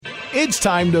It's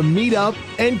time to meet up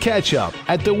and catch up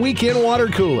at the Weekend Water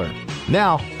Cooler.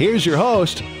 Now, here's your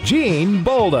host, Gene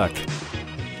Bolduc.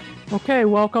 Okay,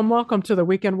 welcome to the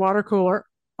Weekend Water Cooler.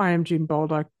 I am Gene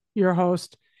Bolduc, your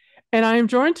host, and I am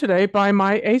joined today by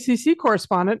my ACC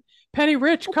correspondent, Penny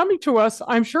Rich, coming to us,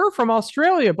 I'm sure, from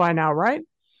Australia by now, right?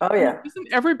 Oh yeah. Isn't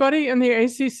everybody in the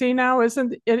ACC now?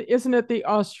 Isn't it the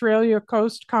Australia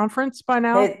Coast Conference by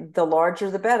now? Hey, the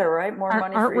larger the better, right? More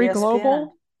money Aren't for we ESPN.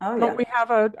 global? Oh Don't yeah. we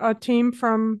have a team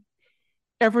from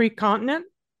every continent?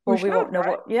 We Well, we should, won't know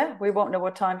right? we won't know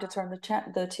what time to turn the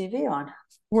TV on.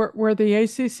 We're the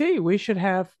ACC.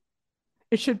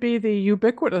 It should be the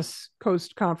ubiquitous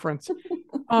Coast Conference.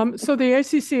 So the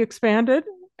ACC expanded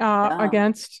Yeah.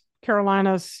 against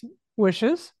Carolina's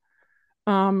wishes.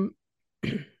 Um,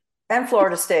 And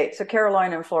Florida State. So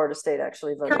Carolina and Florida State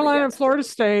actually voted Carolina and against it. Florida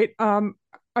State.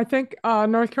 I think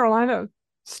North Carolina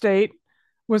State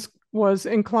was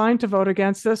inclined to vote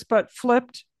against this, but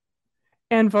flipped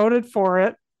and voted for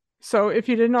it. So if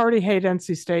you didn't already hate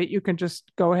NC State, you can just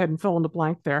go ahead and fill in the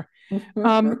blank there.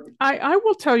 I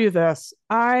will tell you this.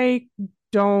 I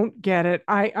don't get it.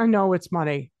 I know it's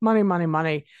money, money, money,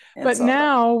 money. But It's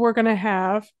now we're going to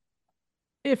have,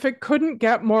 if it couldn't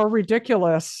get more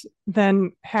ridiculous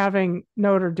than having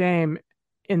Notre Dame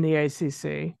in the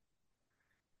ACC,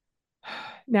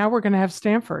 now we're going to have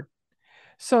Stanford.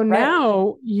 So right.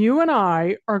 now you and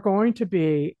I are going to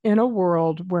be in a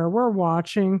world where we're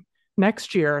watching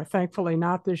next year, thankfully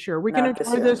not this year. We can Not this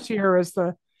enjoy year. this year as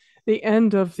the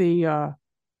end of the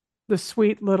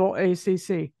sweet little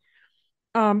ACC.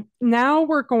 Now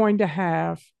we're going to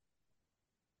have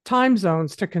time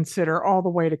zones to consider all the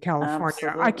way to California. I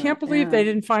Absolutely. can't believe Yeah. they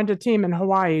didn't find a team in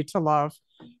Hawaii to love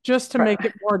just to make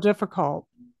it more difficult.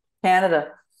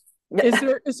 Canada.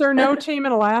 Is there no team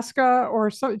in Alaska or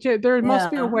so? There must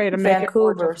be a Yeah, way to make it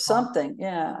more Vancouver, difficult. something.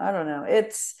 Yeah, I don't know.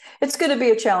 It's going to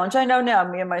be a challenge. I know now.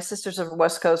 Me and my sisters are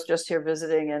West Coast just here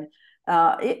visiting, and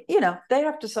they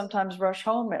have to sometimes rush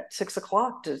home at 6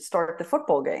 o'clock to start the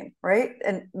football game, right?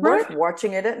 And we're Right.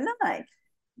 watching it at 9.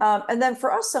 And then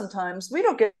for us, sometimes we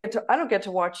don't get to. I don't get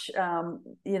to watch,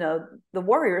 the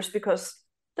Warriors because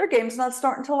their game's not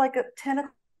starting until like at 10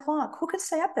 o'clock. Who can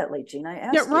stay up that late, Gene? I Yeah,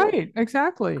 ask you. right.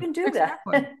 Exactly. Who can do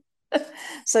Exactly. that?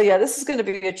 So yeah, this is going to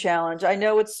be a challenge. I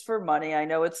know it's for money. I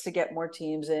know it's to get more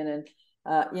teams in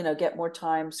and get more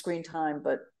screen time.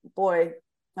 But boy,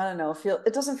 I don't know.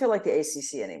 It doesn't feel like the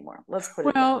ACC anymore. Let's put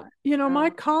it that way. Well,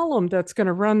 my column that's going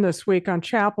to run this week on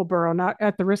Chapelboro, not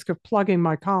at the risk of plugging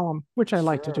my column, which I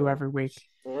like to do Sure, every week,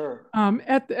 sure.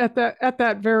 at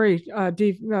that very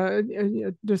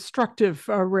destructive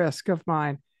risk of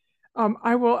mine.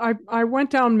 I went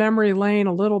down memory lane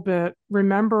a little bit,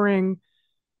 remembering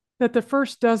that the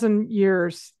first dozen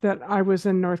years that I was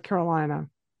in North Carolina,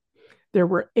 there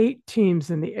were 8 teams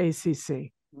in the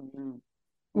ACC, Mm-hmm.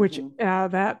 which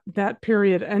Mm-hmm. that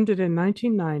period ended in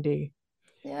 1990.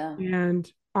 Yeah. And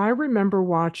I remember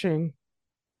watching.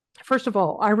 First of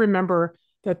all, I remember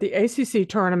that the ACC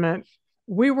tournament,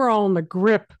 we were all in the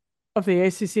grip of the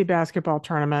ACC basketball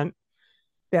tournament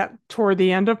that toward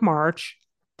the end of March,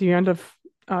 the end of,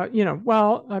 I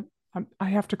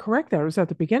have to correct that. It was at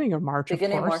the beginning of March, of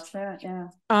Beginning of course. March. Yeah.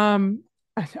 Yeah. I'm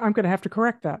going to have to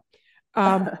correct that.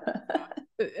 Um,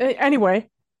 anyway,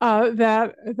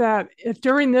 that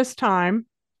during this time,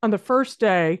 on the first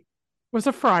day, was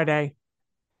a Friday.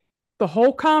 The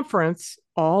whole conference,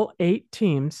 all 8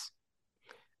 teams,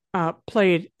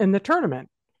 played in the tournament.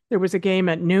 There was a game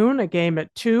at noon, a game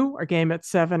at 2, a game at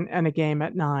 7, and a game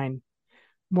at 9.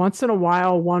 Once in a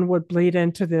while, one would bleed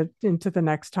into the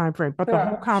next time frame, but the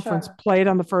whole Sure. conference Sure. played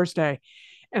on the first day.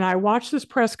 And I watched this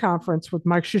press conference with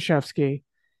Mike Krzyzewski,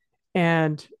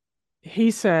 and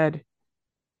he said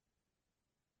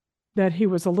that he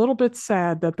was a little bit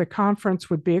sad that the conference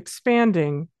would be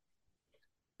expanding,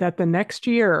 that the next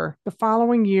year, the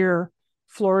following year,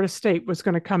 Florida State was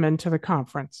going to come into the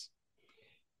conference.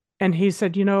 And he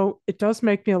said, it does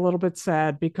make me a little bit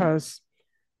sad because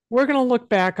we're going to look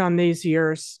back on these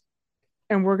years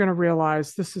and we're going to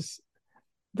realize these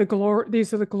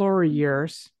are the glory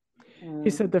years. He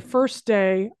Mm. said the first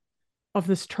day of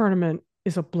this tournament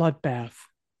is a bloodbath.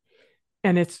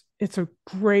 And it's a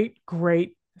great,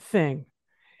 great thing.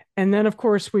 And then of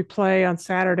course we play on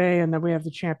Saturday and then we have the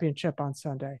championship on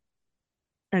Sunday.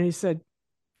 And he said,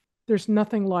 there's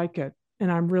nothing like it.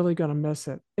 And I'm really going to miss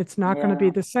it. It's not going to be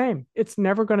Yeah. the same. It's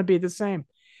never going to be the same.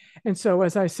 And so,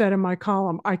 as I said in my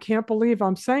column, I can't believe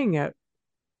I'm saying it,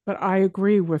 but I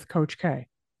agree with Coach K.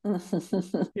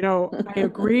 I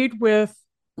agreed with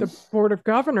the Board of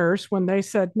Governors when they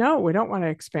said, no, we don't want to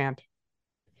expand.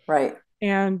 Right.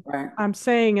 And Right. I'm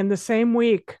saying in the same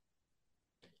week,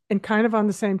 and kind of on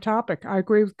the same topic, I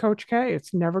agree with Coach K.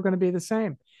 It's never going to be the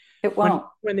same. It won't.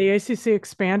 When the ACC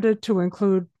expanded to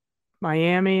include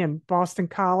Miami and Boston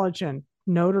College and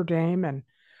Notre Dame and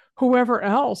whoever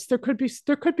else, there could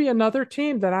be another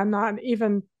team that I'm not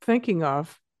even thinking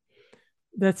of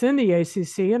that's in the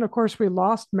ACC. And of course, we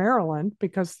lost Maryland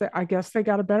because I guess they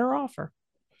got a better offer.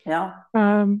 Yeah.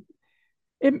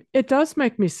 It does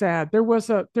make me sad. There was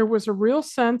a real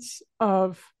sense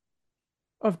of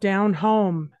down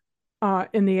home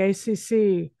in the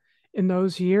ACC in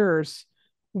those years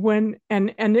when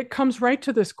and it comes right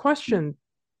to this question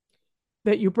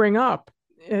that you bring up.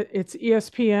 It's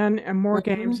ESPN and more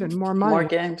games and more money. More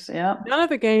games, yeah. None of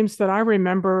the games that I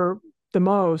remember the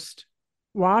most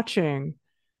watching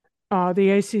the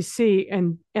ACC,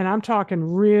 and I'm talking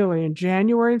really in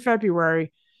January and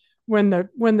February, when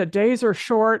the days are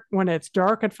short, when it's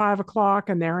dark at 5 o'clock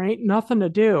and there ain't nothing to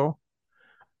do.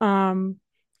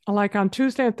 Like on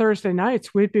Tuesday and Thursday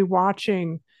nights, we'd be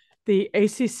watching the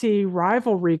ACC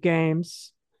rivalry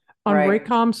games on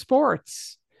Raycom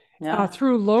Sports. Yeah.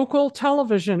 Through local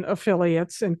television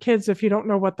affiliates. And kids, if you don't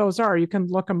know what those are, you can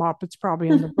look them up. It's probably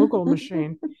in the Google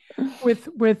machine.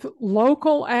 With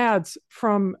local ads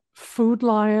from Food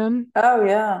Lion. Oh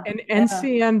yeah. And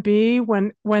NCNB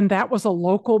when that was a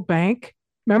local bank.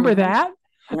 Remember that?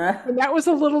 Yeah. When that was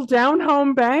a little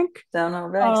down-home bank.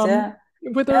 Down-home banks, yeah.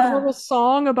 With their little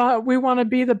song about we want to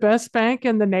be the best bank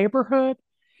in the neighborhood.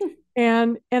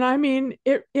 And I mean,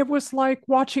 it was like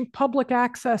watching public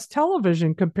access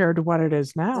television compared to what it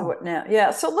is now.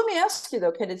 Yeah. So let me ask you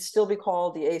though, can it still be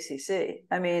called the ACC?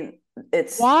 I mean,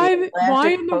 it's why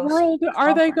in the world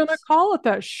are they going to call it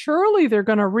that? Surely they're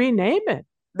going to rename it.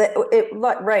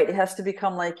 Right. It has to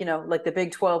become like, like the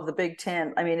Big 12, the Big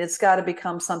 10. I mean, it's got to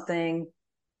become something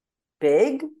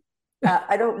big.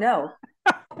 I don't know.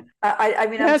 I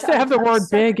mean, it has to have the word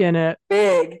big in it.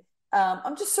 Big.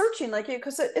 I'm just searching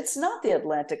because it's not the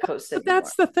Atlantic Coast anymore. But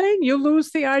that's the thing. You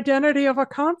lose the identity of a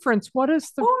conference. What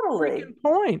is the freaking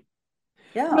point?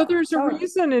 Yeah. There's a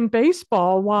reason in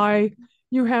baseball why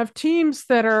you have teams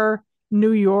that are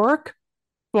New York,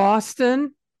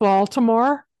 Boston,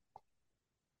 Baltimore.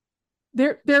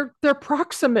 They're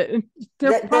proximate.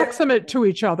 They're proximate to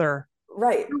each other.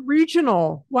 Right. They're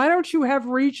regional. Why don't you have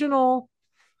regional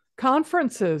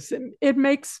conferences? It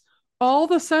makes all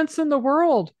the sense in the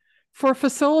world for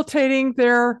facilitating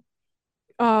their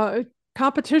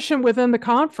competition within the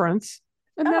conference.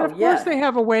 And then, of course, they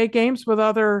have away games with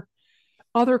other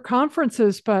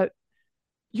conferences, but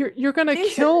you're going to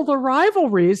kill the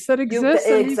rivalries that exist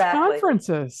in these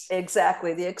conferences.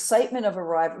 Exactly. The excitement of a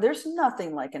rivalry. There's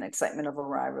nothing like an excitement of a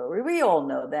rivalry. We all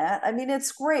know that. I mean,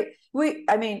 it's great.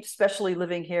 Especially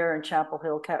living here in Chapel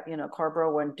Hill,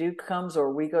 Carrboro, when Duke comes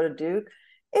or we go to Duke,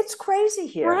 it's crazy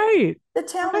here. Right. The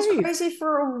town is crazy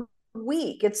for a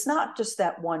week. It's not just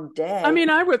that one day. I mean,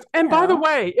 by the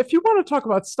way, if you want to talk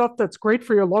about stuff that's great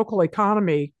for your local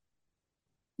economy,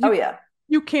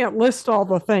 you can't list all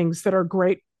the things that are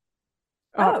great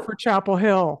for Chapel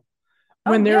Hill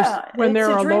when there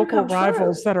are local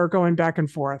rivals that are going back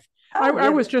and forth. I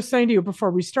was just saying to you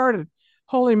before we started,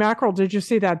 holy mackerel, did you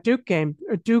see that Duke game?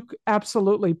 Duke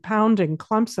absolutely pounding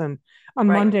Clemson on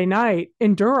Monday night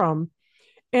in Durham.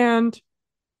 And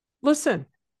listen,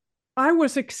 I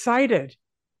was excited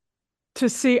to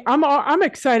see. I'm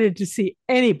excited to see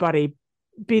anybody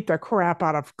beat the crap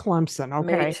out of Clemson.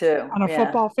 Okay, me too. On a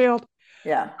football field.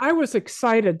 Yeah, I was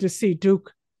excited to see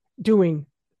Duke doing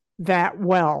that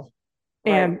well,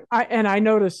 and I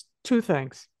noticed two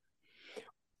things.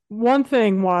 One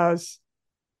thing was,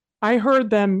 I heard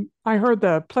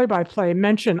the play-by-play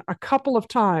mention a couple of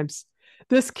times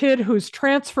this kid who's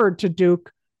transferred to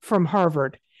Duke from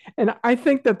Harvard. And I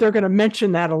think that they're going to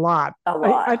mention that a lot.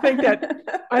 I think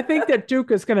that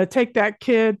Duke is going to take that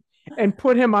kid and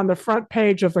put him on the front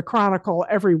page of the Chronicle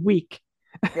every week.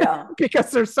 Yeah.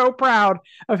 Because they're so proud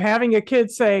of having a kid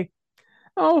say,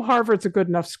 "Oh, Harvard's a good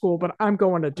enough school, but I'm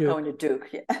going to Duke." Going to Duke,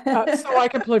 yeah. So I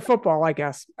can play football, I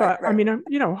guess. But I mean,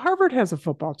 Harvard has a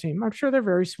football team. I'm sure they're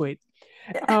very sweet.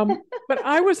 But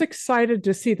I was excited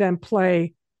to see them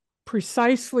play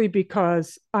precisely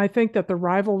because I think that the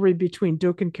rivalry between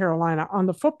Duke and Carolina on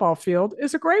the football field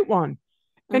is a great one,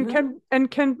 and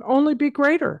can only be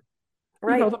greater.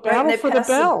 Right. The battle for the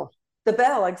bell. The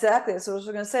bell, exactly. That's what I was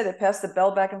going to say. They pass the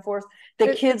bell back and forth.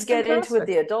 The kids get into it.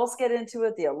 The adults get into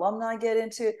it. The alumni get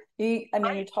into it. You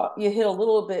hit a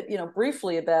little bit,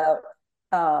 briefly about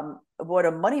what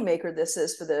a moneymaker this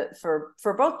is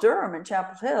for both Durham and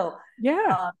Chapel Hill.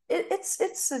 Yeah, it's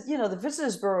the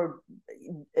Visitors Bureau.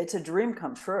 It's a dream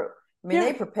come true. I mean,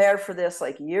 they prepared for this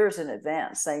like years in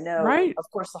advance. They know,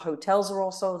 of course, the hotels are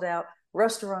all sold out.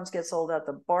 Restaurants get sold out.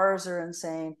 The bars are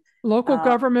insane. Local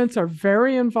governments are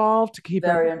very involved to keep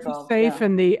everybody safe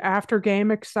in the after game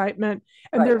excitement.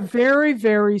 And they're very,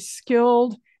 very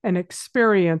skilled and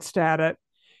experienced at it.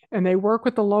 And they work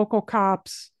with the local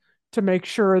cops to make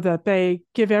sure that they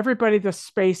give everybody the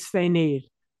space they need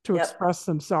to express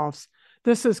themselves.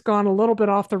 This has gone a little bit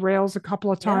off the rails a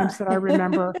couple of times that I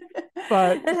remember,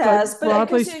 but it has. But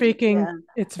broadly speaking,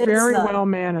 it's very well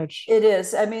managed. It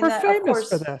is. I mean, we're famous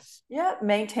for this. Yeah,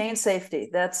 maintain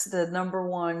safety. That's the number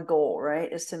one goal,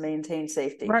 right? Is to maintain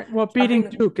safety. Right. Well, beating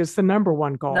Duke is the number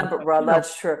one goal.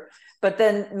 That's true. But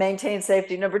then maintain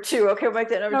safety, number two. Okay, we'll make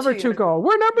that number two goal.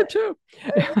 We're number two.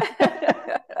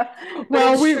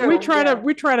 Well, we try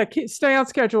to stay on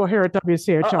schedule here at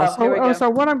WCHL. So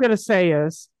what I'm going to say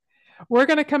is, we're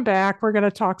going to come back. We're going to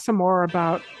talk some more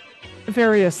about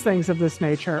various things of this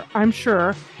nature, I'm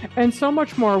sure, and so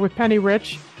much more with Penny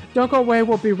Rich. Don't go away.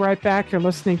 We'll be right back. You're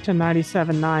listening to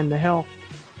 97.9 The Hill.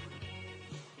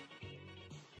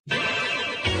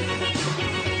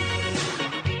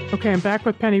 Okay, I'm back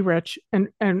with Penny Rich, and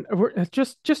we're,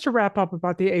 just to wrap up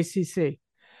about the ACC.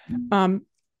 I'm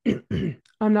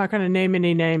not going to name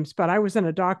any names, but I was in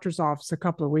a doctor's office a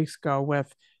couple of weeks ago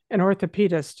with an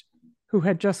orthopedist who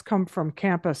had just come from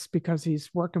campus because he's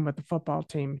working with the football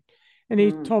team. And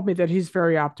he told me that he's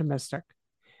very optimistic.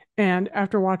 And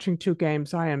after watching 2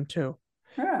 games, I am too.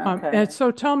 And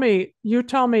so tell me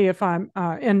if I'm,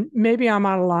 and maybe I'm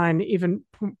out of line even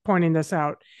pointing this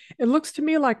out. It looks to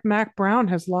me like Mac Brown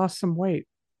has lost some weight.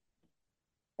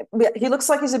 He looks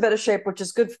like he's in better shape, which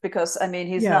is good because, I mean,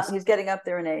 he's getting up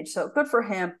there in age. So good for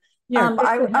him. Yeah,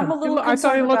 I'm a little I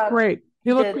thought he looked great.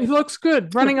 He looks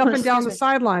good running up and down the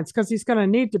sidelines because he's going to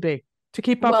need to be to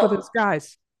keep up with his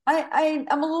guys. I'm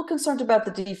a little concerned about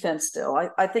the defense still.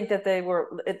 I think that they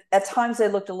were at times they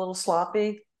looked a little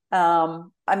sloppy.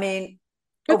 I mean,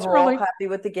 it's overall early. Happy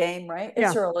with the game, right?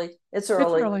 It's early. It's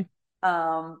early.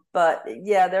 But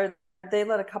yeah, they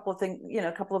let a couple of things,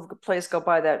 a couple of plays go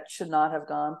by that should not have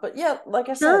gone. But yeah, like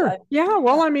I said,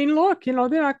 well, I mean, look, they're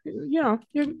not,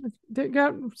 they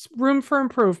got room for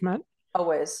improvement.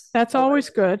 Always. That's always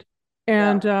good.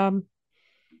 And I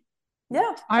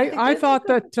thought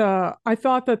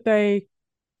that they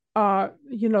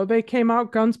they came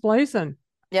out guns blazing.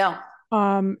 Yeah.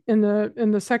 In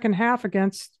the second half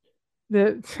against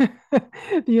the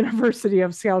the University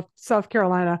of South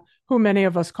Carolina, who many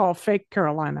of us call fake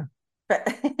Carolina.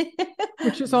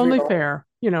 Which is only fair.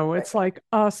 It's like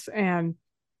us and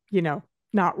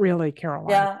not really Carolina.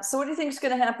 Yeah. So what do you think is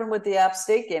going to happen with the App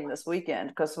State game this weekend?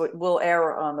 Because we'll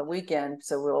air on the weekend,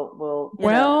 so we'll.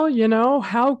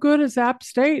 How good is App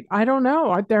State? I don't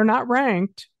know. They're not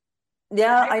ranked.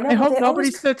 Yeah, I know. I hope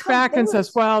nobody sits back and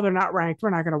says, "Well, they're not ranked.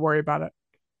 We're not going to worry about it."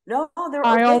 No,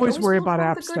 I always worry about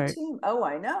App State. Oh,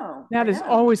 I know. That is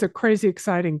always a crazy,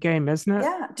 exciting game, isn't it?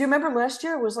 Yeah. Do you remember last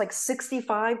year? It was like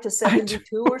 65-72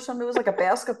 or something. It was like a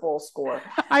basketball score.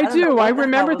 I do. I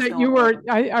remember that you were.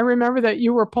 I remember that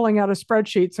you were pulling out a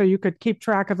spreadsheet so you could keep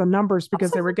track of the numbers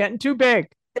because they were getting too big.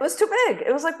 It was too big.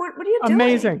 It was like, what are you doing?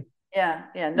 Amazing. Yeah.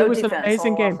 No, it was defense, an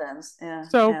amazing game. Offense.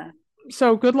 Yeah.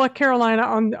 So good luck, Carolina,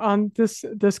 on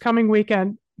this coming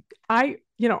weekend. I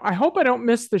hope I don't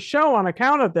miss the show on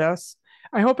account of this.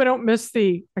 I hope I don't miss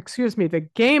the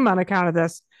game on account of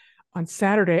this. On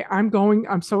Saturday,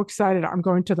 I'm so excited. I'm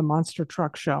going to the Monster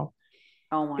Truck Show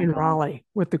in Raleigh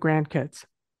with the grandkids.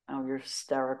 Oh, you're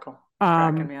hysterical.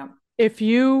 Cracking me up. If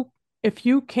you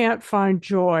can't find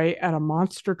joy at a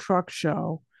Monster Truck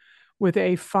Show with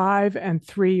a 5 and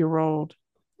 3-year-old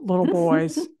little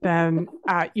boys, then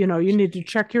you need to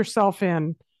check yourself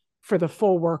in for the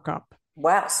full workup.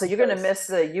 Wow. So you're going to miss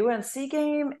the UNC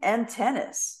game and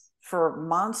tennis for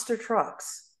monster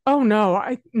trucks. Oh, no,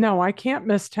 I can't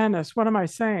miss tennis. What am I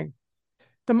saying?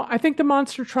 I think the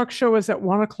Monster Truck Show is at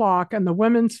 1:00 and the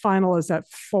women's final is at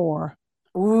 4.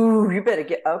 Ooh, you better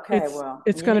get, okay.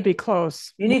 It's going to be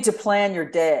close. You need to plan your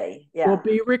day. Yeah. We'll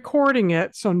be recording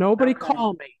it. So nobody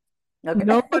call me. Okay.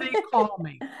 Nobody call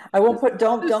me. I won't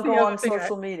don't go on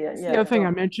social media. The other thing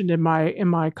I mentioned in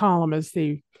my column is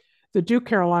the Duke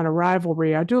Carolina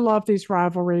rivalry. I do love these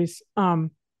rivalries. I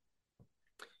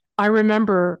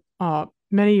remember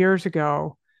many years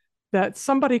ago that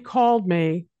somebody called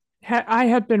me. I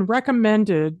had been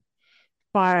recommended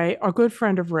by a good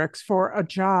friend of Rick's for a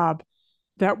job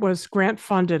that was grant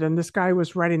funded, and this guy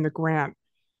was writing the grant,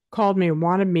 called me and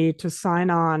wanted me to sign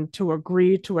on to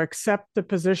agree to accept the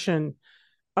position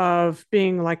of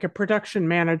being like a production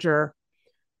manager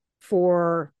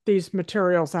for these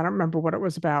materials. I don't remember what it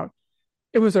was about.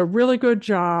 It was a really good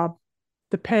job.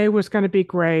 The pay was going to be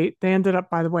great. They ended up,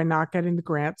 by the way, not getting the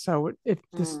grant. So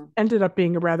this ended up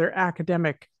being a rather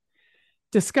academic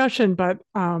discussion. But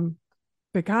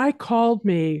the guy called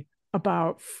me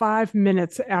about 5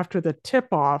 minutes after the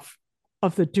tip off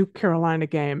of the Duke Carolina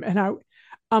game. And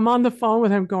I'm on the phone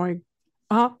with him going,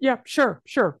 yeah, sure.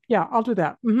 Yeah, I'll do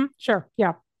that. Sure.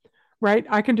 Yeah. Right.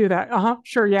 I can do that.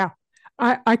 Sure. Yeah.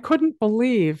 I couldn't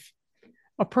believe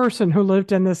a person who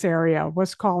lived in this area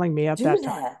was calling me at Do that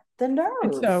time. that. The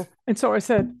nerve. And so I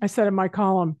said in my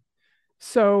column,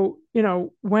 so,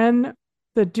 when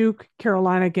the Duke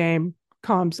Carolina game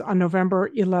comes on November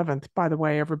 11th, by the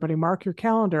way, everybody mark your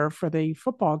calendar for the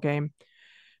football game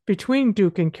between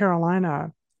Duke and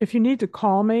Carolina. If you need to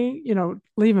call me,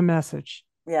 leave a message.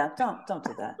 Yeah, don't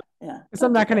do that. Yeah, because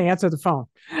I'm not going to answer the phone.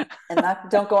 And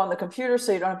don't go on the computer,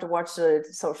 so you don't have to watch the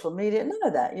social media. None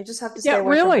of that. You just have to stay Yeah,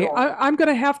 away really. from I'm going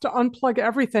to have to unplug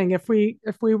everything if we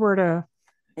were to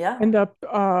end up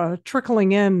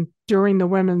trickling in during the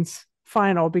women's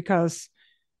final, because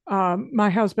my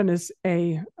husband is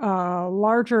a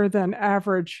larger than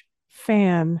average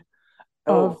fan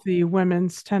of the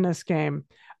women's tennis game.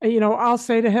 I'll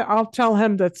say to him, I'll tell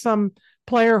him that some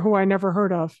player who I never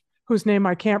heard of, whose name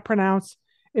I can't pronounce,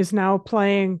 is now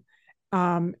playing,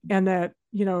 and that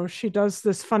she does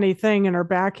this funny thing in her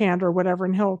backhand or whatever,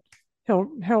 and he'll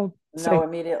say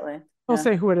immediately. He'll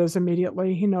say who it is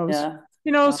immediately. He knows. Yeah. He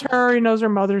knows her. He knows her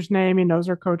mother's name. He knows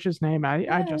her coach's name. I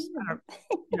don't.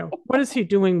 What is he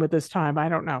doing with his time? I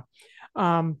don't know.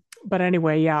 But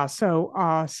anyway, yeah.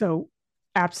 So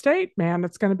App State, man,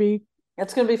 it's going to be fun.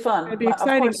 It's going to be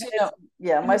exciting. Of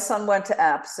course, my son went to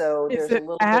App, so there's a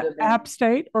little bit of App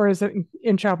State, or is it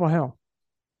in Chapel Hill?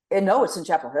 No, it's in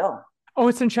Chapel Hill. Oh,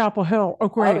 it's in Chapel Hill. Oh,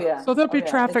 great. Oh, yeah. So there'll be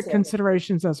traffic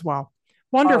considerations as well.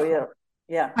 Wonderful. Oh,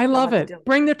 yeah. I love it.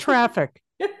 Bring the traffic.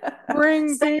 Bring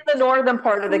the northern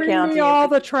part of the county. All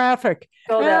the traffic.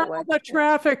 Go that way. All the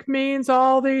traffic means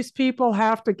all these people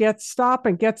have to stop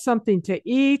and get something to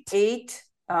eat. Drink.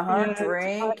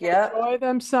 Enjoy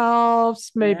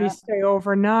themselves. Maybe stay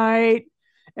overnight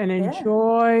and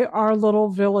enjoy our little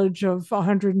village of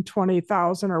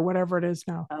 120,000 or whatever it is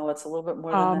now. Oh, it's a little bit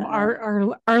more than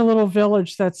that. Our little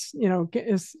village that's,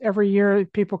 is every year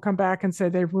people come back and say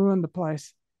they ruined the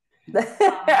place.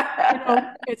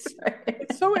 It's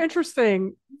so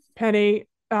interesting, Penny.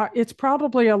 It's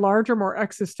probably a larger, more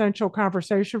existential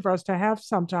conversation for us to have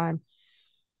sometime.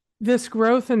 This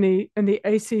growth in the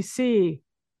ACC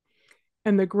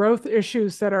and the growth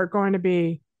issues that are going to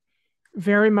be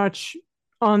very much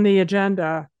on the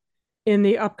agenda in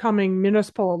the upcoming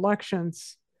municipal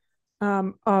elections,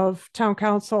 of town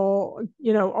council,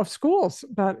 of schools.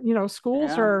 But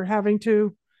schools are having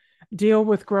to deal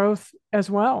with growth as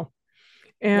well.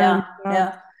 And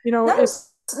not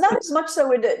as much so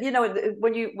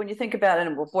when you think about it,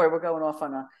 and boy, we're going off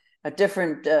on a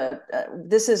different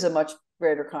this is a much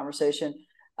greater conversation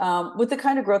with the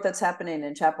kind of growth that's happening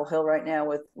in Chapel Hill right now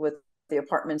with the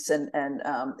apartments and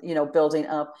building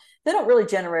up. They don't really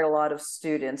generate a lot of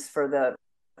students for the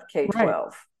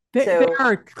K-12.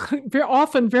 Right. They are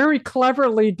often very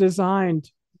cleverly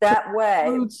designed that way,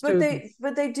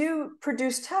 but they do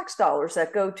produce tax dollars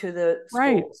that go to the schools.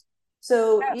 Right.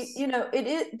 So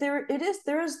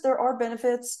there are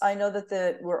benefits. I know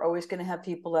that we're always going to have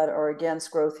people that are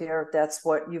against growth here. That's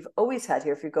what you've always had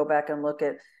here. If you go back and look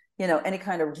at any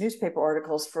kind of newspaper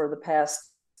articles for the past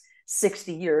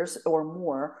 60 years or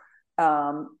more,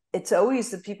 it's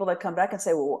always the people that come back and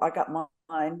say, well, I got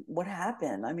mine. What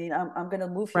happened? I mean, I'm going to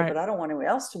move here, but I don't want anyone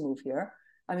else to move here.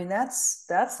 I mean, that's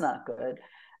not good.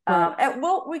 Right. And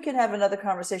we can have another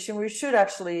conversation. We should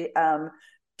actually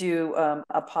do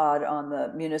a pod on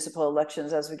the municipal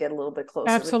elections as we get a little bit closer.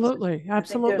 Absolutely,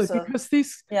 because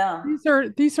these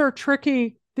are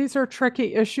tricky. These are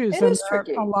tricky issues. It is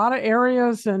tricky. A lot of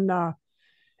areas in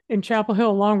Chapel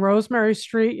Hill along Rosemary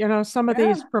Street. Some of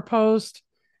these proposed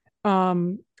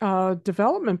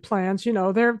development plans.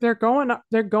 They're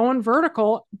going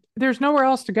vertical. There's nowhere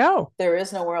else to go. There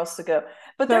is nowhere else to go.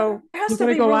 But there has to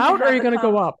be go out, or are you going to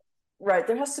go up? Right.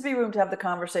 There has to be room to have the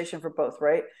conversation for both.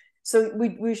 Right. So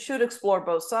we should explore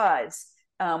both sides.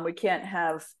 We can't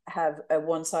have a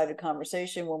one-sided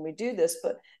conversation when we do this.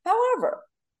 But however,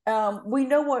 we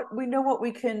know what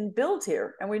we can build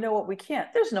here, and we know what we can't.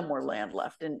 There's no more land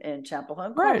left in Chapel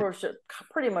Hill. Right.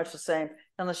 Pretty much the same,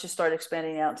 unless you start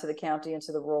expanding out to the county,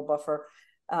 into the rural buffer,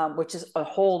 which is a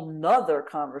whole nother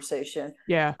conversation.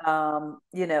 Yeah.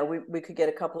 We could get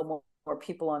a couple of more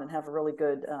people on and have a really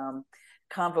good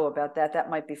convo about that. That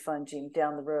might be fun, Jean,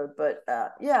 down the road. But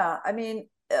I mean,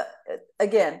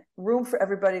 again, room for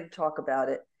everybody to talk about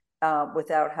it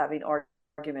without having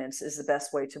arguments is the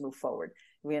best way to move forward.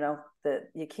 That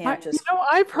you can't just.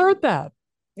 I've heard that.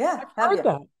 Yeah, I've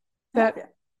heard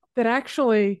that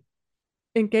actually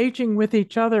engaging with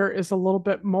each other is a little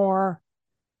bit more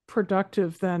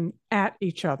productive than at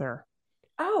each other.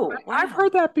 Oh, wow. I've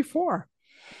heard that before.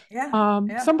 Yeah.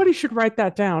 Somebody should write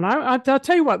that down. I'll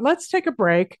tell you what, let's take a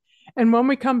break. And when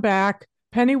we come back,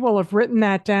 Penny will have written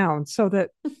that down so that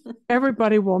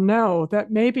everybody will know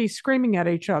that maybe screaming at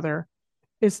each other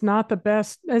is not the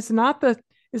best, is not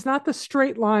the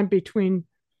straight line between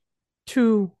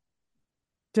two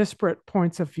disparate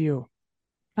points of view.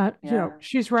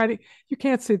 She's writing, you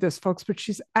can't see this, folks, but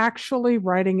she's actually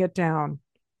writing it down.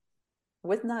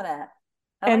 With not at.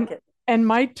 I like it. And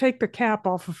might take the cap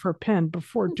off of her pen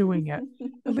before doing it.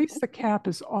 At least the cap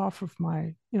is off of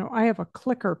my, I have a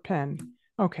clicker pen.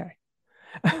 Okay.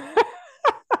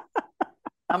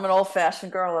 I'm an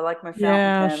old-fashioned girl. I like my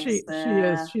fountain pens. She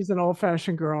is. She's an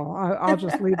old-fashioned girl. I'll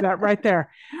just leave that right there.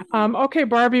 Okay,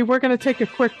 Barbie, we're going to take a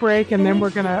quick break, and then we're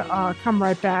going to come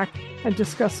right back and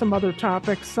discuss some other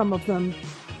topics. Some of them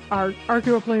are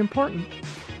arguably important.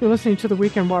 You're listening to the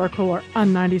Weekend Water Cooler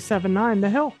on 97.9 The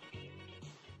Hill.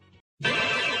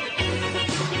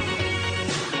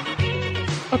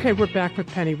 Okay, we're back with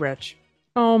Penny Rich.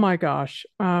 Oh my gosh.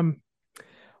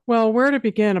 Well, where to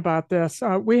begin about this?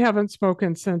 We haven't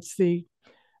spoken since the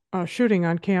shooting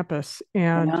on campus,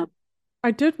 and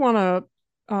I did want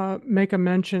to make a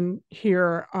mention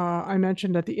here. I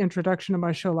mentioned at the introduction of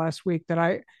my show last week that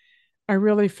I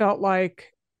really felt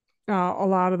like a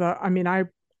lot of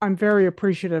I'm very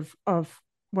appreciative of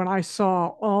when I saw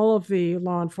all of the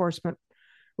law enforcement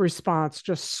response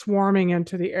just swarming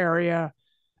into the area.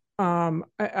 I'm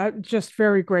just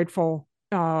very grateful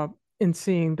in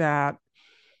seeing that.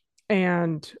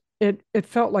 And it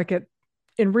felt like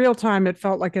in real time, it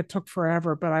felt like it took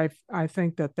forever, but I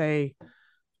think that they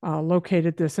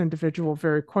located this individual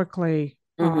very quickly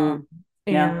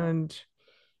and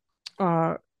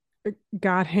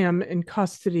got him in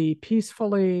custody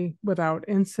peacefully without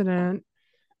incident.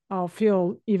 I'll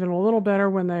feel even a little better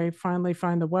when they finally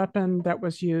find the weapon that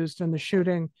was used in the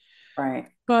shooting. Right.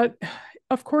 But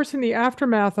of course, in the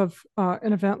aftermath of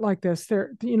an event like this,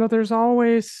 there's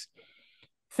always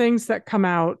things that come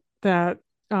out that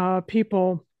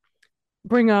people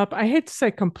bring up. I hate to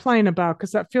say complain about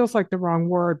because that feels like the wrong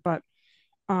word, but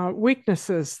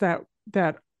weaknesses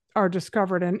that are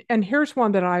discovered. And here's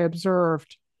one that I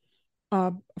observed.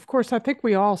 Of course, I think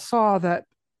we all saw that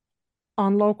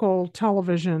on local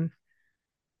television,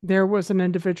 there was an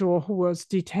individual who was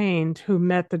detained who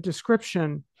met the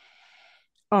description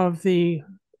of the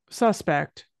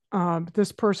suspect.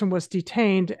 This person was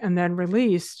detained and then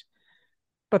released,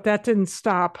 but that didn't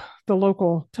stop the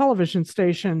local television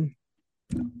station,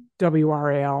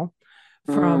 WRAL,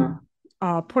 from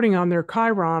putting on their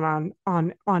chyron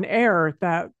on air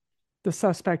that the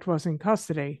suspect was in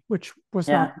custody, which was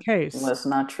not the case. It was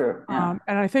not true. And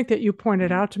I think that you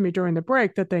pointed out to me during the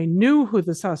break that they knew who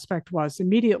the suspect was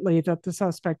immediately, that the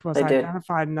suspect was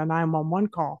identified in the 911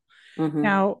 call.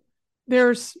 Now,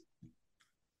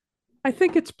 I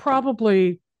think there's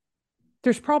probably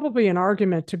an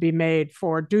argument to be made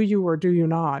for do you or do you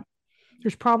not.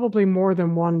 There's probably more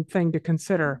than one thing to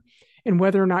consider in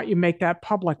whether or not you make that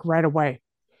public right away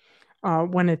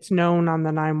when it's known on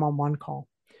the 911 call.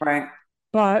 Right.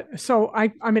 But so I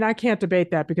can't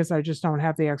debate that because I just don't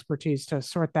have the expertise to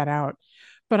sort that out.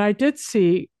 But I did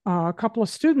see a couple of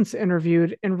students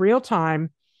interviewed in real time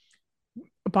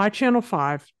by Channel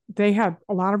 5. They had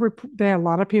a lot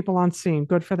of people on scene.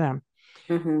 Good for them.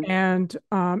 And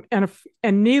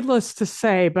needless to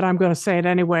say, but I'm going to say it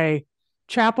anyway,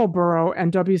 Chapelboro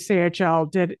and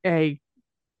WCHL did an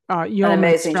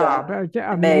amazing job.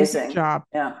 Amazing job.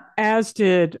 Yeah. As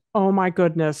did, oh my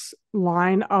goodness,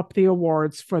 line up the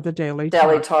awards for the Daily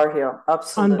Tar Heel.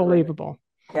 Absolutely. Unbelievable.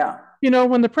 Yeah.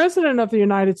 When the President of the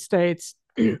United States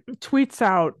tweets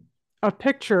out a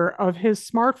picture of his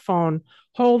smartphone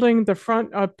holding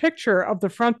a picture of the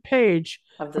front page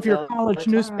of your college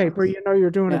newspaper, you're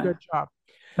doing a good job.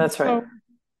 That's right.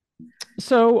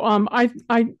 So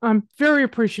I'm very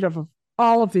appreciative of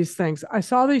all of these things. I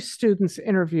saw these students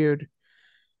interviewed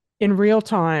in real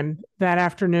time that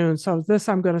afternoon. So this,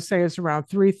 I'm going to say, is around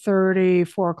 3:30,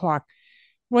 4 o'clock.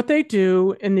 What they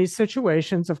do in these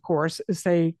situations, of course, is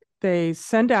they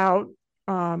send out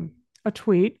a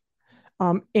tweet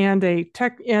and in a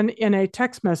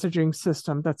text messaging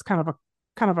system that's kind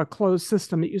of a closed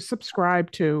system that you subscribe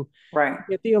to. Right.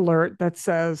 Get the alert that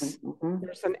says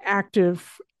there's an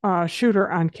active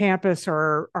shooter on campus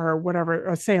or whatever,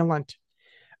 assailant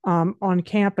on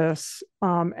campus,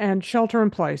 and shelter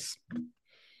in place.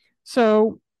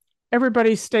 So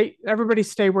everybody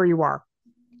stay where you are.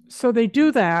 So they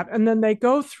do that, and then they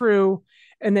go through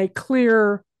and they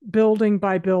clear building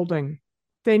by building.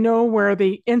 They know where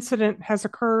the incident has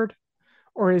occurred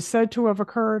or is said to have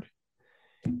occurred,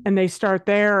 and they start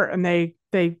there, and they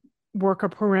work a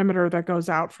perimeter that goes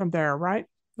out from there, right?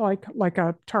 Like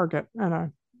a target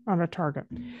on a target.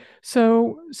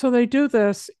 So they do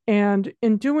this, and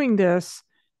in doing this,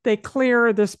 they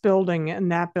clear this building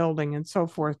and that building and so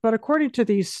forth. But according to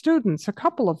these students, a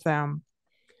couple of them,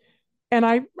 and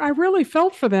I really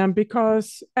felt for them,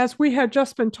 because as we had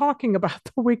just been talking about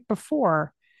the week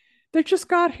before, they just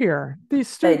got here. These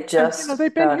students,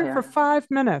 they've been here for 5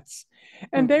 minutes,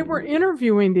 and they were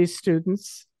interviewing these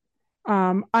students.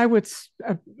 My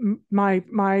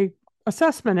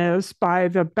assessment is, by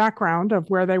the background of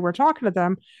where they were talking to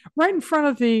them, right in front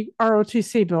of the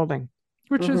ROTC building,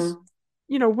 which is,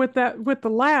 with the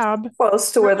lab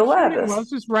close to where the lab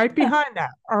is right behind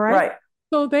that. All right. Right.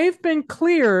 So they've been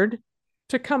cleared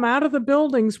to come out of the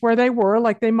buildings where they were,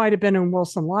 like they might have been in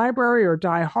Wilson Library or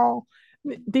Dye Hall.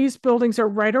 These buildings are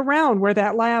right around where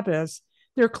that lab is.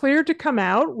 They're cleared to come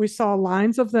out. We saw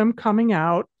lines of them coming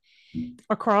out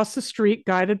across the street,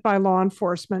 guided by law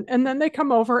enforcement. And then they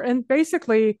come over, and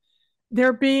basically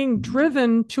they're being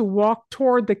driven to walk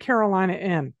toward the Carolina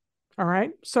Inn. All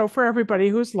right. So for everybody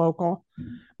who's local,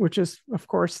 which is, of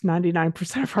course,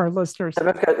 99% of our listeners,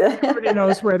 everybody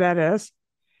knows where that is.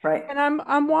 Right. And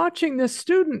I'm watching this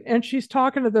student, and she's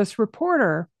talking to this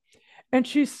reporter, and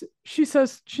she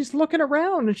says, she's looking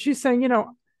around, and she's saying,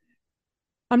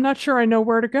 I'm not sure I know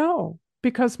where to go,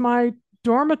 because my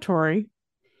dormitory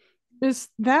is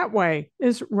that way,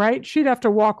 is right. She'd have to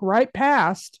walk right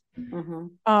past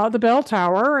the bell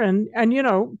tower and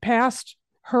past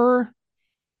her,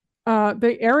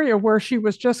 the area where she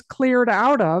was just cleared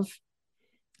out of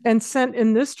and sent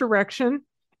in this direction,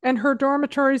 and her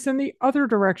dormitory's in the other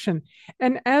direction.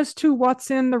 And as to what's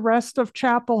in the rest of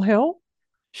Chapel Hill,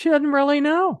 she doesn't really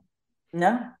know.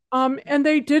 No. And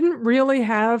they didn't really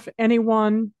have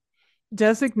anyone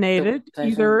designated,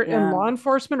 either in law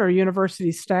enforcement or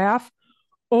university staff,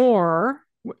 or,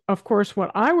 of course, what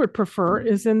I would prefer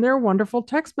is in their wonderful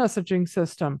text messaging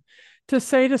system to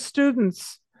say to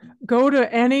students, go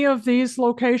to any of these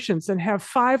locations, and have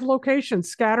 5 locations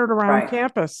scattered around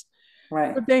campus.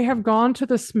 Right. Could they have gone to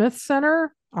the Smith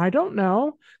Center? I don't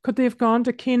know. Could they have gone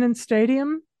to Kenan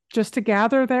Stadium just to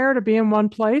gather there, to be in one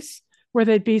place where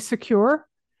they'd be secure,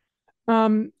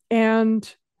 and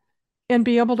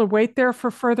be able to wait there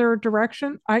for further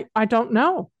direction? I don't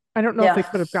know. I don't know if they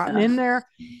could have gotten in there,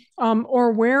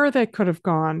 or where they could have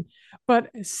gone. But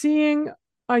seeing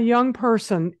a young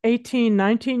person, 18,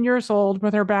 19 years old,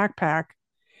 with her backpack,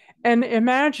 and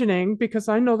imagining, because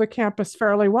I know the campus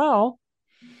fairly well,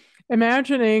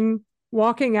 imagining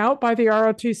walking out by the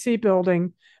ROTC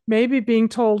building, maybe being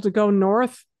told to go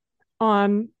north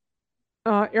on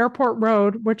Airport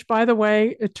Road, which, by the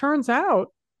way, it turns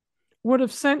out would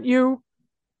have sent you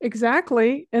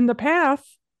exactly in the path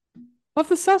of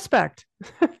the suspect.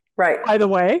 Right. By the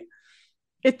way,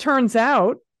 it turns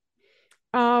out,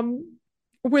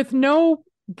 with no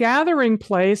gathering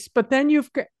place, but then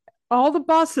you've got all the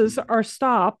buses are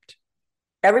stopped.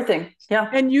 Everything. Yeah.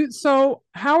 And so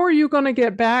how are you going to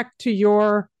get back to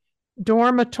your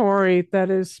dormitory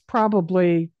that is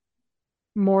probably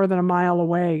more than a mile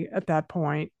away at that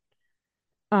point,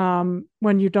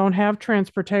 when you don't have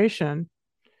transportation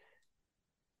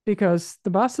because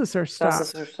the buses are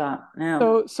stopped?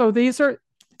 Yeah. So these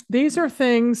are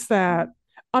things that,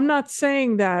 I'm not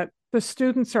saying that the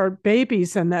students are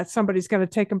babies and that somebody's going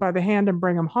to take them by the hand and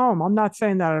bring them home. I'm not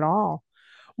saying that at all.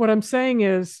 What I'm saying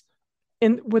is,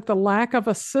 with the lack of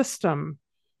a system,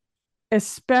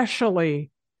 especially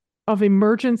of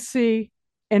emergency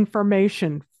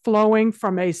information flowing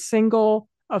from a single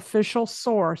official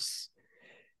source,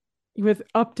 with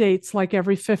updates like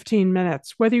every 15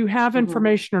 minutes, whether you have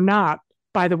information or not,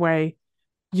 by the way,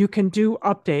 you can do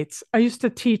updates. I used to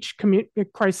teach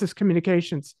crisis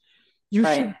communications. You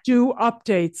should do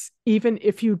updates even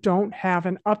if you don't have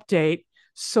an update,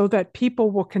 so that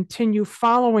people will continue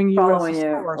following you as a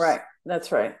source. Right. That's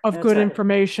right. Of good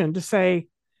information, to say,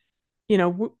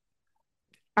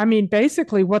 I mean,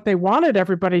 basically what they wanted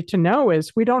everybody to know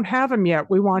is, we don't have them yet.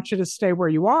 We want you to stay where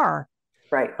you are.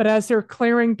 Right. But as they're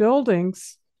clearing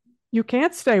buildings, you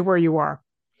can't stay where you are.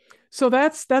 So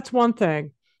that's one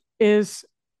thing, is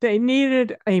they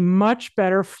needed a much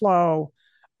better flow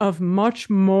of much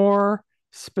more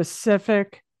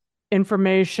specific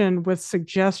information, with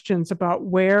suggestions about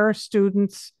where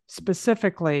students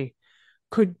specifically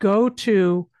could go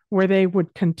to, where they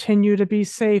would continue to be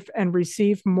safe and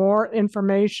receive more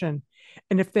information,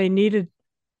 And if they needed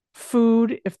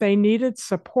food, if they needed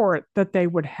support, that they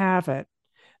would have it.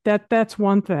 That's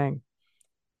one thing.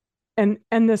 And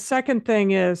the second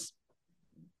thing is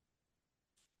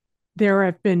there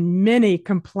have been many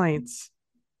complaints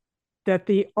that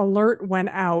the alert went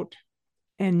out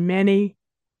and many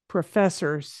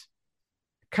professors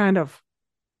kind of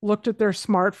looked at their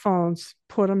smartphones,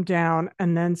 put them down,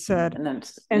 and then said,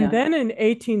 and then in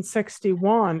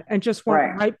 1861, and just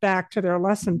went right back to their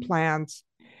lesson plans.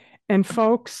 And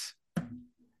folks,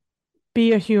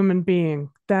 be a human being.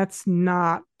 That's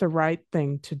not the right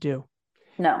thing to do.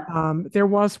 No. There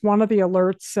was one of the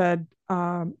alerts said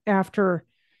after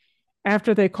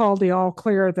they called the all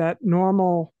clear that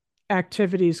normal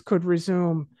activities could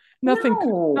resume.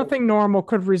 Nothing normal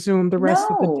could resume the rest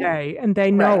of the day, and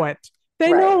they know it.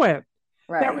 They know it.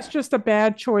 That was just a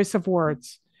bad choice of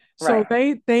words. So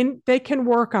they can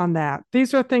work on that.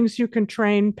 These are things you can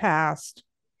train past.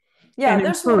 Yeah,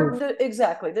 there's more.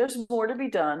 Exactly. There's more to be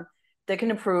done. They can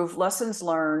improve lessons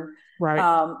learned.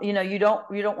 Right. You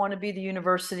don't want to be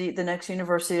the next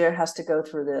university that has to go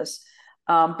through this.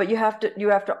 But you have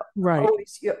to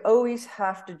always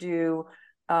have to do,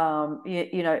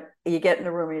 you get in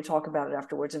the room and you talk about it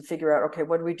afterwards and figure out, okay,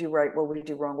 what do we do right? What do we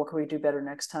do wrong? What can we do better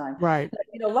next time? Right.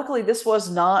 Luckily this was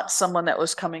not someone that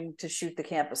was coming to shoot the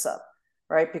campus up,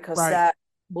 right? Because that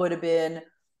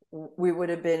we would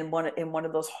have been in one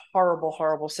of those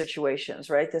horrible situations,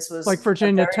 right? This was like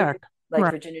Virginia Tech.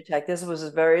 Virginia Tech. This was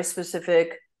a very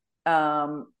specific,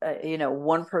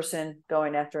 one person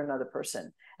going after another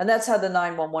person. And that's how the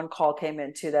 911 call came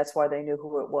in too. That's why they knew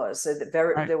who it was. So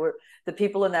the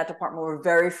people in that department were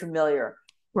very familiar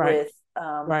with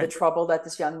the trouble that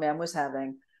this young man was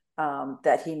having,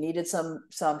 that he needed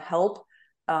some help,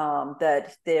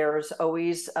 that there's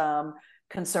always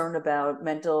concern about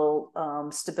mental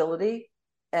stability.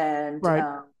 And,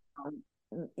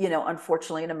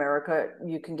 unfortunately in America,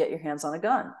 you can get your hands on a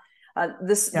gun.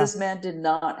 This man did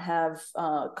not have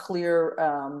clear,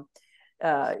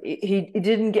 he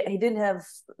didn't have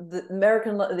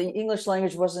the English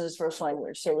language wasn't his first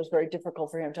language, so it was very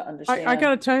difficult for him to understand. I got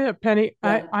to tell you, Penny,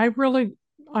 I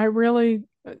really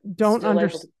don't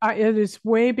understand. It is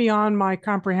way beyond my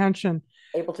comprehension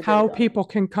how people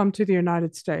can come to the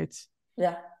United States,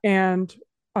 and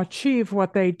achieve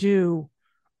what they do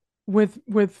with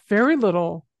very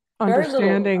little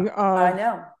understanding of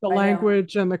the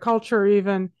language and the culture,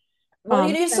 even. Well,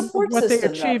 you need a support system. What they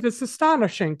achieve is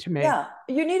astonishing to me. Yeah,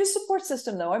 you need a support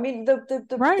system, though. I mean,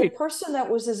 the person that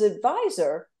was his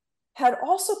advisor had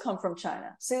also come from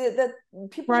China. See that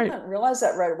people didn't realize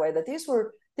that right away, that these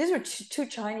were two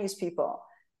Chinese people,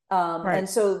 and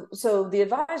so the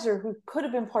advisor, who could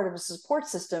have been part of a support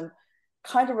system,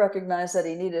 kind of recognized that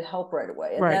he needed help right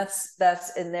away, and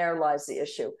that's in there lies the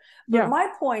issue. But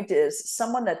my point is,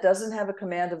 someone that doesn't have a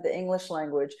command of the English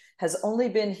language, has only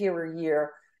been here a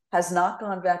year, has not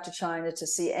gone back to China to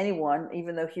see anyone,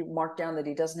 even though he marked down that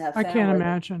he doesn't have family. I can't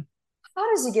imagine.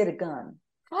 How does he get a gun?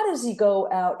 How does he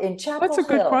go out in Chapel Hill? That's a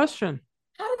good question.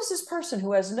 How does this person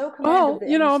who has no command of the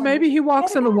English maybe he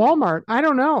walks into Walmart. I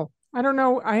don't know.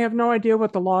 I have no idea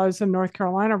what the law is in North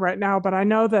Carolina right now, but I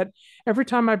know that every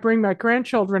time I bring my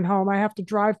grandchildren home, I have to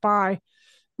drive by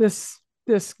this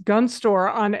gun store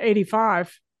on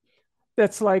 85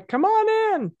 that's like, come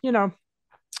on in,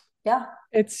 Yeah.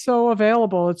 It's so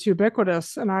available. It's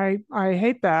ubiquitous. And I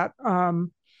hate that.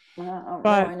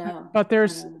 But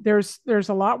there's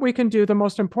a lot we can do. The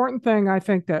most important thing I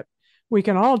think that we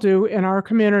can all do in our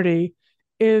community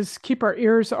is keep our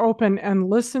ears open and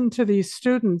listen to these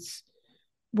students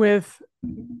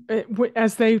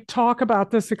as they talk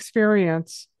about this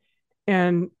experience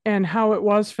and how it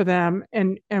was for them,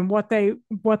 and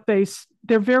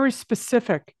they're very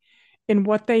specific in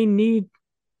what they need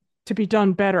to be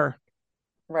done better.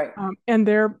 Right. And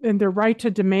their right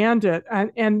to demand it.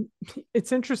 And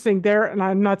it's interesting there, and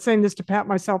I'm not saying this to pat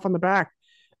myself on the back,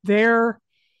 their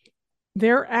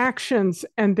actions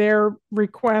and their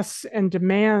requests and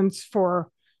demands for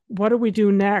what do we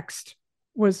do next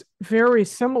was very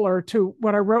similar to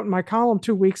what I wrote in my column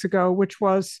 2 weeks ago, which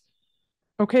was,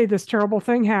 okay, this terrible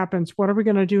thing happens. What are we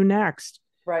going to do next?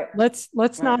 Right. Let's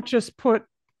not just put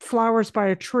flowers by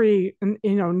a tree and,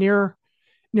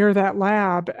 near that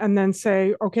lab and then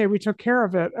say, okay, we took care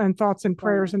of it, and thoughts and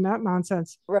prayers and that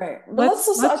nonsense. Right.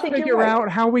 Let's figure out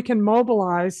how we can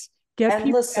mobilize, get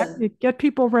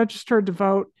people registered to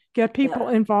vote, get people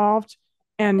involved,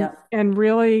 and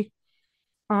really,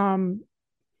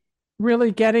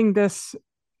 really getting this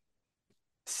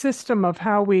system of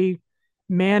how we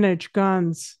manage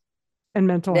guns and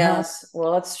mental health. Yes,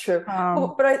 well, that's true.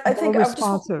 But I think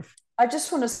responsive. I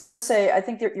just want to say, I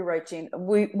think that you're right, Gene.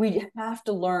 We have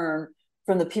to learn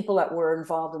from the people that were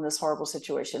involved in this horrible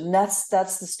situation. That's the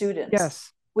students.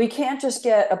 Yes. We can't just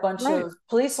get a bunch Right. of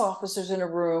police officers in a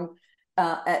room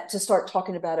to start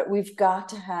talking about it. We've got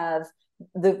to have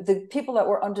the people that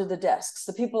were under the desks,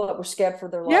 the people that were scared for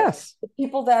their lives, Yes. the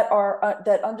people that are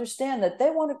that understand that they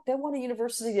want a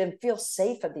university and feel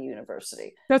safe at the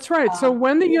university. That's right. So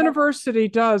when the university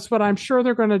does what I'm sure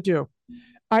they're going to do,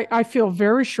 I feel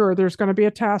very sure there's going to be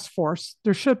a task force.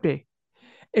 There should be.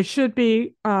 It should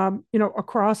be,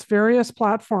 across various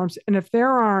platforms. And if there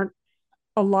aren't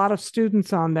a lot of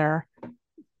students on there,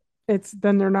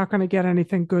 then they're not going to get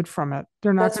anything good from it.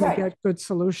 They're not going to get good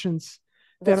solutions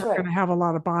that are going to have a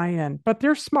lot of buy-in. But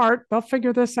they're smart. They'll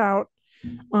figure this out.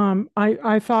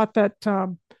 I thought that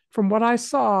from what I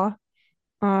saw,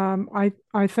 I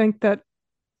think that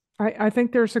I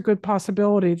think there's a good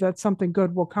possibility that something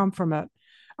good will come from it.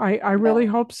 I really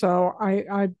hope so.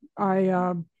 I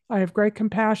have great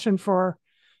compassion for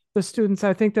the students.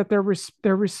 I think that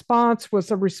their response was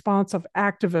a response of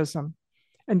activism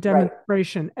and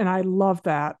demonstration, and I love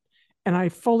that, and I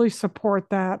fully support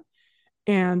that.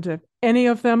 And if any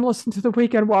of them listen to the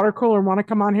Weekend Water Cooler and want to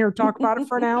come on here and talk about it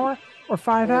for an hour or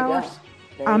 5 hours,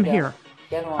 I'm here.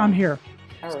 I'm here.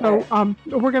 So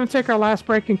we're going to take our last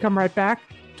break and come right back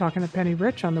talking to Penny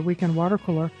Rich on the Weekend Water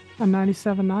Cooler on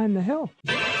 97.9 The Hill.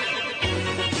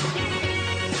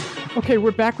 Okay,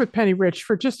 we're back with Penny Rich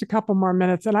for just a couple more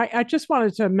minutes. And I just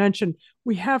wanted to mention,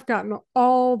 we have gotten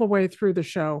all the way through the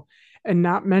show and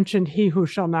not mentioned He Who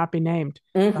Shall Not Be Named.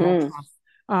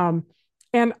 Mm-hmm.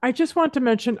 And I just want to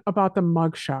mention about the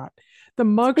mugshot. The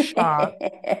mugshot,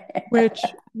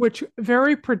 which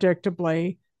very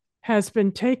predictably has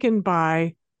been taken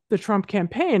by the Trump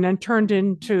campaign and turned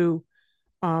into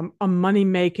a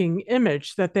money-making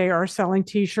image that they are selling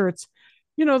T-shirts.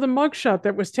 The mugshot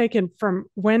that was taken from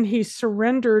when he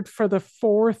surrendered for the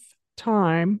 4th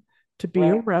time to be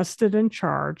arrested and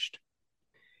charged,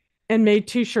 and made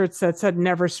T-shirts that said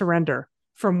 "Never Surrender"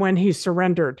 from when he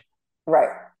surrendered. Right.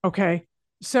 Okay.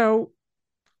 So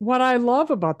what I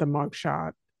love about the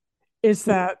mugshot is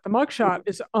that the mugshot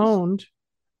is owned,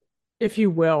 if you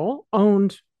will,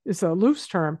 owned is a loose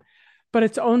term, but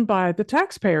it's owned by the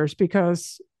taxpayers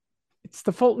because it's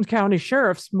the Fulton County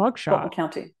Sheriff's mugshot. Fulton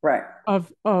County, right.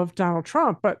 Of Donald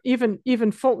Trump. But even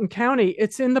Fulton County,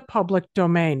 it's in the public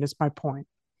domain, is my point.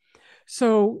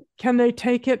 So can they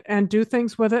take it and do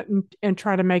things with it and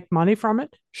try to make money from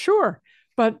it? Sure.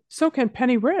 But so can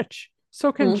Penny Rich.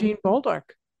 So can Gene Bolduc.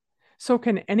 So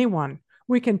can anyone.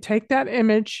 We can take that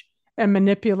image and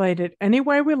manipulate it any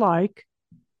way we like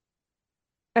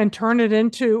and turn it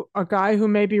into a guy who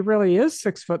maybe really is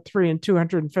 6'3" and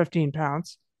 215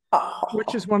 pounds,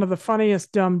 which is one of the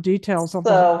funniest dumb details of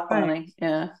the whole thing. Funny.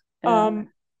 Yeah.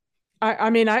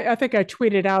 I think I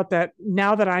tweeted out that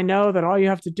now that I know that all you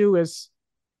have to do is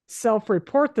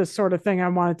self-report this sort of thing, I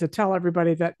wanted to tell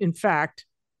everybody that, in fact,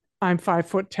 I'm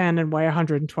 5'10" and weigh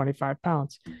 125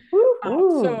 pounds.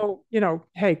 So,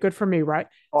 hey, good for me, right?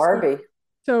 Barbie.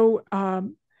 So,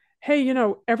 hey,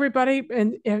 everybody,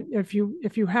 and if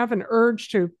you have an urge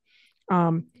to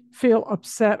feel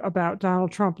upset about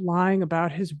Donald Trump lying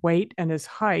about his weight and his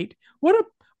height, what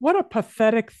a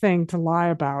pathetic thing to lie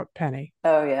about, Penny.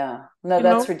 Oh yeah, no,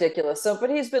 that's ridiculous. So, but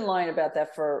he's been lying about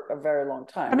that for a very long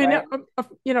time. I mean, right?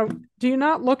 Do you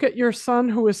not look at your son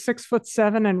who is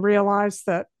 6'7" and realize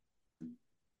that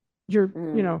you're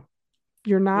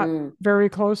not very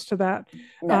close to that?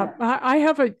 No. I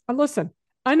have listen,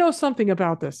 I know something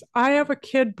about this. I have a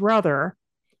kid brother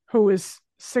who is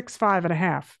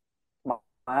 6'5.5".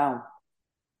 Wow.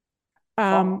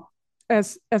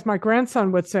 As my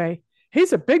grandson would say,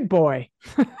 he's a big boy.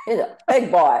 He's a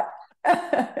big boy.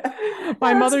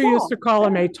 My mother used to call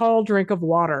him a tall drink of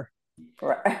water.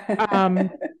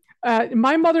 Right.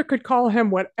 My mother could call him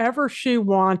whatever she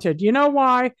wanted. You know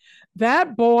why?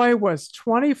 That boy was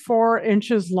 24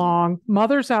 inches long.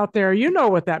 Mothers out there, you know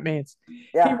what that means.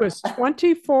 Yeah. He was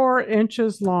 24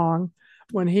 inches long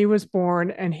when he was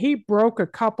born, and he broke a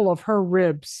couple of her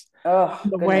ribs on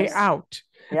the way out.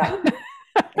 Yeah.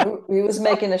 He was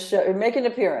making an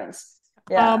appearance.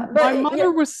 Yeah. My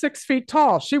mother was 6 feet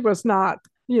tall. She was not,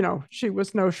 she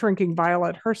was no shrinking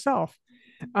violet herself.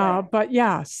 Right. But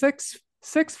yeah,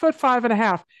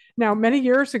 6'5.5". Now, many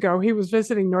years ago, he was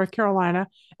visiting North Carolina,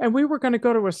 and we were going to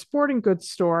go to a sporting goods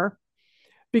store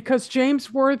because James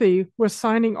Worthy was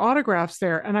signing autographs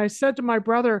there. And I said to my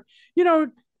brother,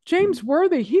 James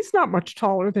Worthy, he's not much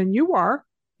taller than you are.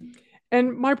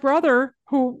 And my brother,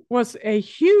 who was a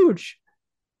huge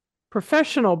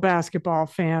professional basketball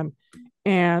fan,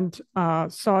 and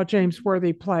saw James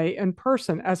Worthy play in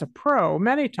person as a pro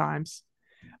many times,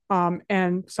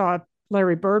 and saw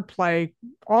Larry Bird play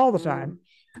all the time.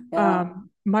 Yeah.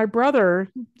 My brother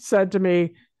said to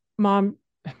me, Mom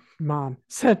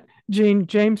said, Gene,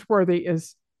 James Worthy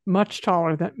is much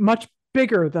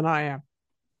bigger than I am.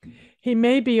 He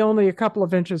may be only a couple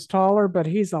of inches taller, but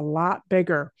he's a lot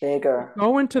bigger. Bigger.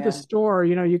 Go into the Yeah. store,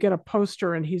 you get a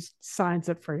poster and he signs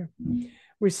it for you.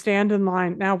 We stand in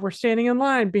line. Now we're standing in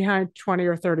line behind 20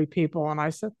 or 30 people. And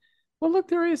I said, well, look,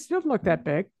 there he is. He doesn't look that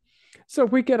big. So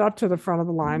we get up to the front of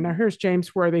the line. Now here's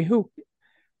James Worthy, who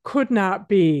could not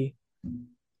be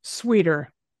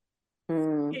sweeter.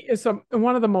 He is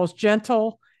one of the most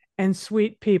gentle and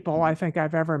sweet people I think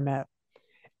I've ever met.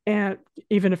 And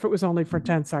even if it was only for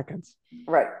 10 seconds.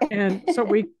 Right. And so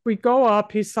we go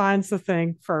up, he signs the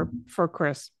thing for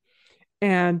Chris.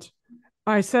 And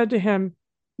I said to him,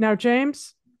 now,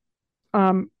 James,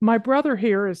 my brother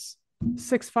here is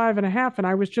 6'5.5", and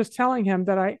I was just telling him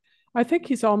that I think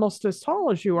he's almost as tall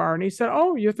as you are. And he said,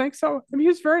 oh, you think so? I mean, he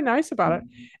was very nice about it.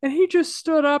 And he just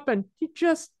stood up and he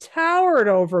just towered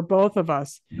over both of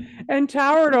us and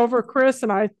towered over Chris.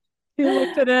 And he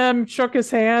looked at him, shook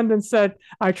his hand, and said,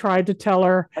 I tried to tell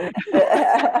her.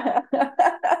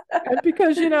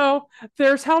 Because,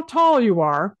 there's how tall you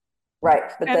are. Right.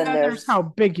 But then there's how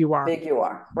big you are. Big you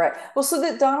are. Right. Well, so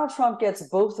that Donald Trump gets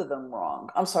both of them wrong.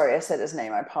 I'm sorry, I said his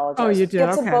name. I apologize. Oh, you did?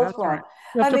 Gets okay, them both that's wrong. right.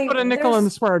 You have to put a nickel in the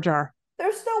swear jar.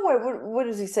 There's no way. What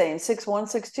is he saying? 6'1",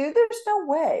 6'2"? There's no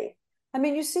way. I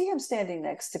mean, you see him standing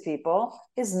next to people.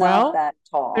 He's not that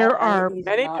tall. There are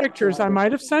many pictures. I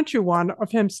might have sent you one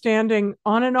of him standing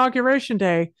on Inauguration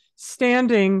Day,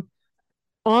 standing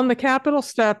on the Capitol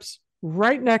steps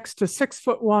right next to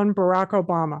 6'1" Barack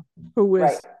Obama, who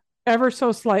is ever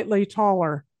so slightly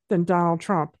taller than Donald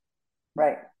Trump.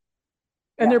 Right.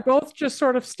 And they're both just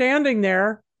sort of standing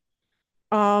there,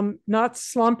 not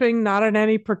slumping, not in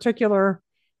any particular,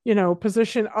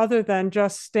 position other than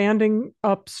just standing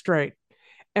up straight.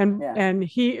 And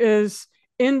he is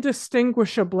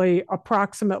indistinguishably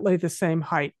approximately the same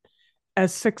height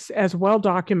as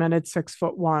well-documented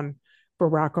 6'1"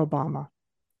 Barack Obama.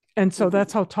 And so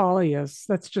that's how tall he is.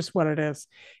 That's just what it is.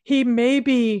 He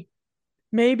maybe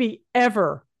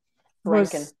ever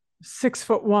was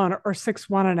 6'1" or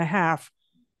 6'1.5"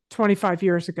 25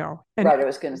 years ago. And I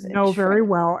was going to say, know very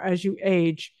well as you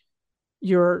age,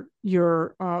 your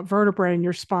vertebrae in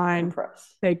your spine,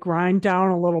 they grind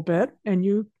down a little bit, and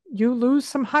you lose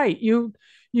some height.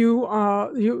 The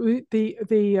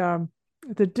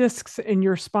discs in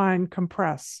your spine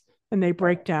compress and they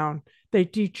break down. They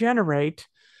degenerate,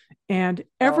 and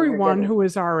everyone who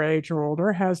is our age or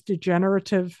older has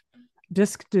degenerative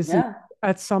disc disease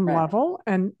at some level,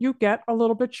 and you get a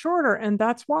little bit shorter, and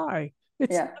that's why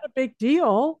it's not a big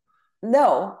deal.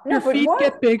 No, your feet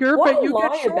get bigger, but you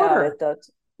get shorter.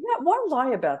 Why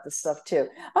lie about this stuff too?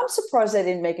 I'm surprised they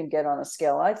didn't make him get on a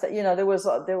scale. I thought,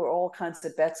 there were all kinds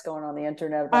of bets going on the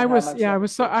internet. About I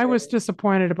was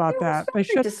disappointed about that. They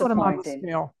should put him on the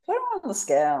scale. Put him on the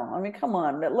scale. I mean, come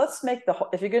on, let's make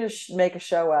if you're going to make a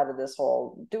show out of this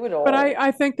whole, do it all. But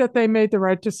I think that they made the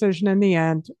right decision in the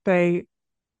end.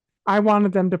 I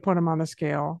wanted them to put him on the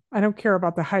scale. I don't care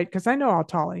about the height because I know how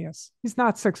tall he is. He's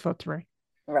not 6'3".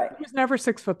 Right. He was never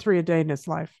 6'3" a day in his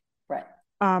life. Right.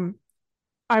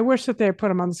 I wish that they had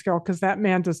put him on the scale because that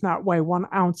man does not weigh 1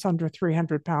 ounce under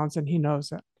 300 pounds, and he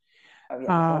knows it. Oh,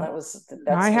 yeah. Well,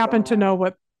 I happen to know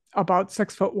what about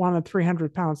 6'1" and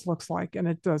 300 pounds looks like, and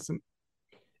it doesn't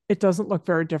look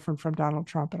very different from Donald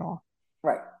Trump at all.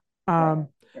 Right.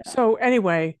 So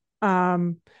anyway,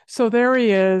 so there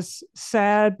he is,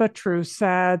 sad but true,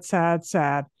 sad.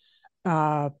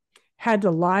 Had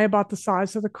to lie about the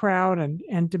size of the crowd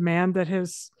and demand that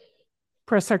his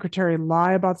press secretary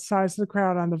lie about the size of the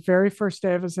crowd on the very first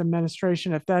day of his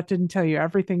administration. If that didn't tell you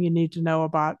everything you need to know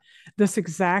about this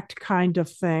exact kind of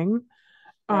thing,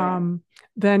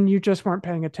 then you just weren't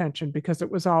paying attention, because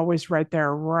it was always right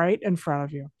there, right in front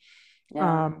of you.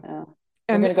 We're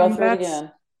going to go through it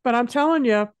again. But I'm telling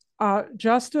you,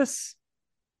 justice,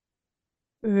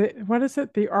 what is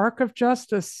it? The arc of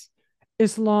justice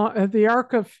is long. The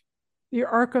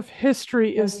arc of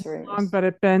history is long, but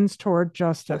it bends toward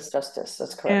justice. Justice,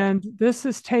 that's correct. And this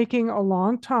is taking a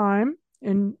long time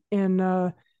in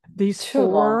these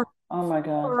four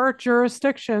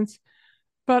jurisdictions.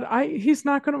 But he's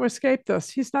not going to escape this.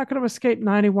 He's not going to escape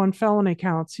 91 felony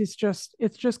counts. It's just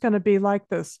going to be like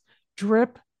this,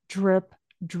 drip, drip,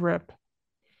 drip.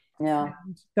 Yeah.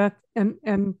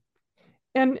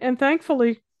 And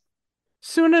thankfully,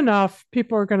 soon enough,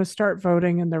 people are going to start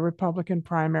voting in the Republican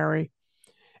primary.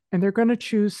 and they're going to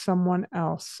choose someone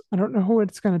else. I don't know who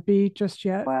it's going to be just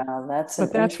yet. Wow, that's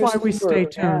why we stay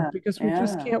tuned, because we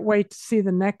just can't wait to see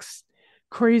the next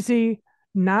crazy,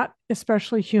 not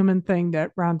especially human thing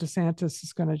that Ron DeSantis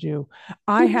is going to do.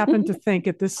 I happen to think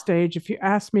at this stage, if you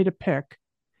ask me to pick,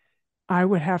 I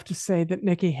would have to say that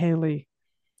Nikki Haley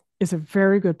is a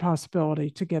very good possibility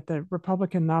to get the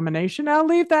Republican nomination. I'll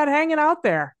leave that hanging out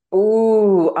there.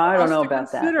 Ooh, I don't know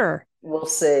about that. We'll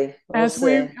see. As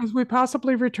we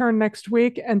possibly return next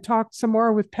week and talk some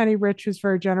more with Penny Rich, who's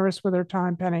very generous with her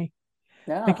time. Penny,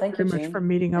 thank you very much for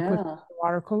meeting up with the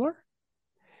water cooler.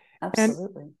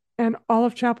 Absolutely. And all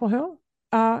of Chapel Hill.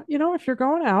 If you're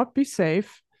going out, be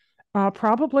safe.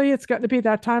 Probably it's got to be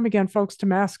that time again, folks, to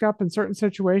mask up in certain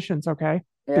situations. Okay.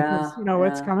 Yeah.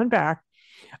 Because it's coming back.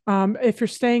 If you're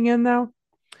staying in though,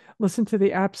 listen to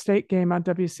the App State game on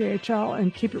WCHL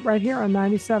and keep it right here on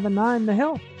 97.9 The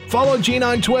Hill. Follow Jean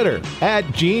on Twitter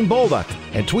 @Jean Bolduc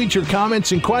and tweet your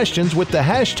comments and questions with the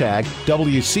hashtag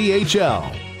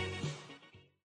WCHL.